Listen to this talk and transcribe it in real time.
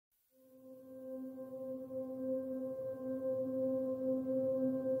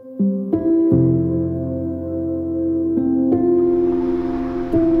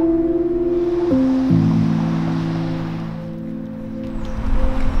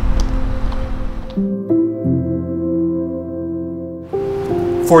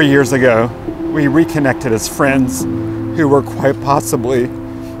4 years ago, we reconnected as friends who were quite possibly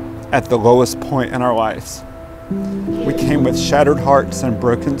at the lowest point in our lives. We came with shattered hearts and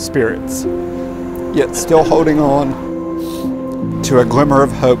broken spirits, yet still holding on to a glimmer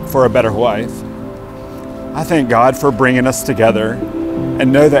of hope for a better life. I thank God for bringing us together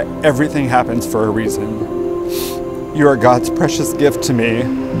and know that everything happens for a reason. You are God's precious gift to me,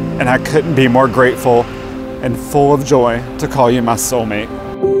 and I couldn't be more grateful and full of joy to call you my soulmate.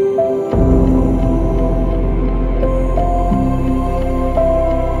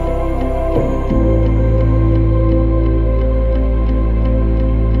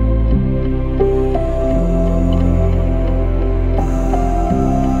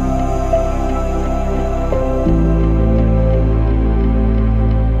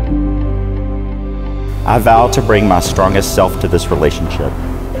 I vow to bring my strongest self to this relationship,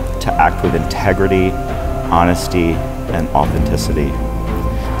 to act with integrity, honesty, and authenticity.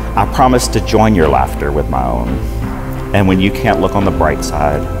 I promise to join your laughter with my own, and when you can't look on the bright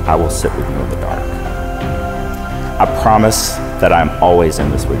side, I will sit with you in the dark. I promise that I'm always in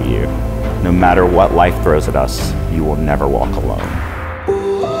this with you. No matter what life throws at us, you will never walk alone.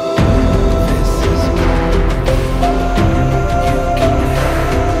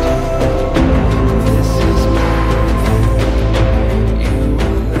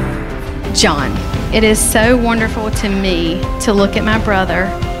 John, it is so wonderful to me to look at my brother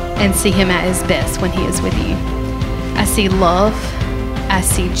and see him at his best when he is with you. I see love, I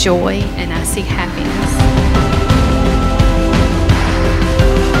see joy, and I see happiness.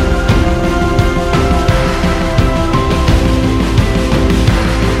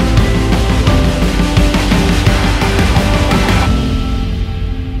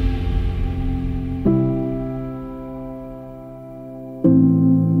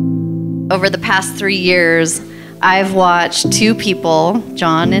 Over the past 3 years, I've watched two people,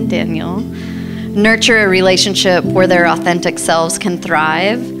 John and Daniel, nurture a relationship where their authentic selves can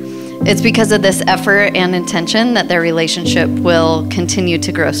thrive. It's because of this effort and intention that their relationship will continue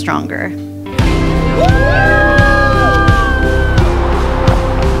to grow stronger.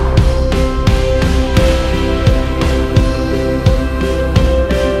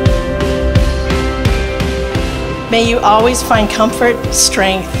 May you always find comfort,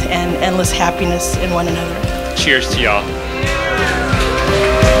 strength, and endless happiness in one another. Cheers to y'all.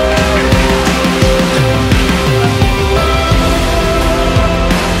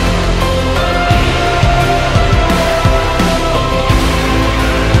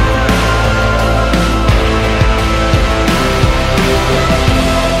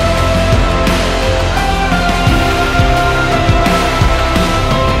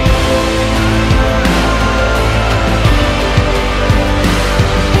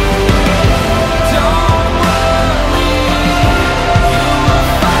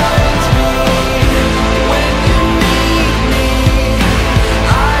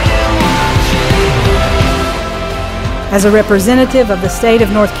 As a representative of the state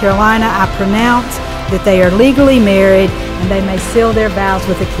of North Carolina, I pronounce that they are legally married and they may seal their vows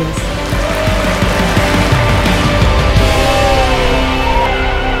with a kiss.